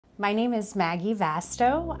My name is Maggie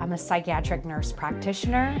Vasto. I'm a psychiatric nurse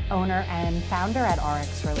practitioner, owner, and founder at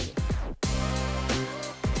ReLeaf.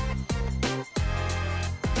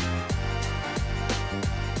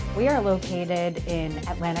 We are located in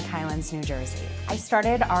Atlantic Highlands, New Jersey. I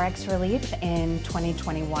started ReLeaf in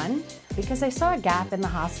 2021 because I saw a gap in the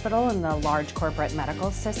hospital and the large corporate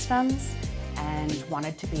medical systems and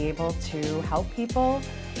wanted to be able to help people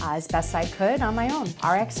as best I could on my own.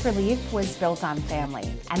 ReLeaf was built on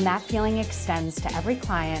family, and that feeling extends to every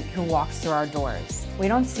client who walks through our doors. We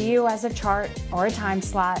don't see you as a chart or a time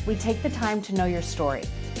slot. We take the time to know your story,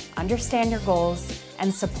 understand your goals,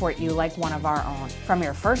 and support you like one of our own. From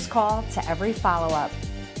your first call to every follow-up,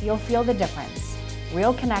 you'll feel the difference.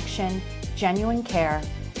 Real connection, genuine care,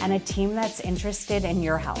 and a team that's interested in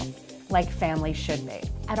your health, like family should be.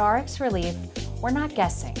 At ReLeaf, we're not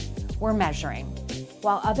guessing, we're measuring.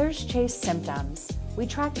 While others chase symptoms, we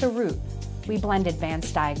track the root. We blend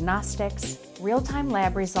advanced diagnostics, real-time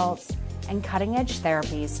lab results, and cutting-edge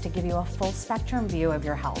therapies to give you a full spectrum view of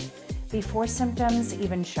your health before symptoms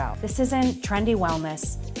even show. This isn't trendy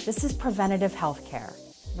wellness, this is preventative healthcare,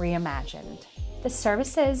 reimagined. The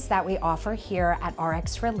services that we offer here at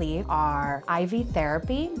ReLeaf are IV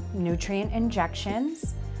therapy, nutrient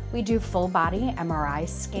injections. We do full body MRI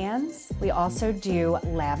scans. We also do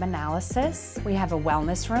lab analysis. We have a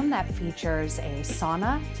wellness room that features a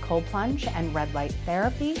sauna, cold plunge, and red light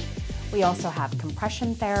therapy. We also have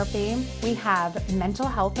compression therapy. We have mental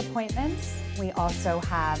health appointments. We also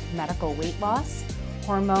have medical weight loss,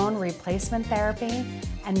 hormone replacement therapy,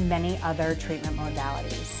 and many other treatment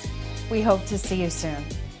modalities. We hope to see you soon.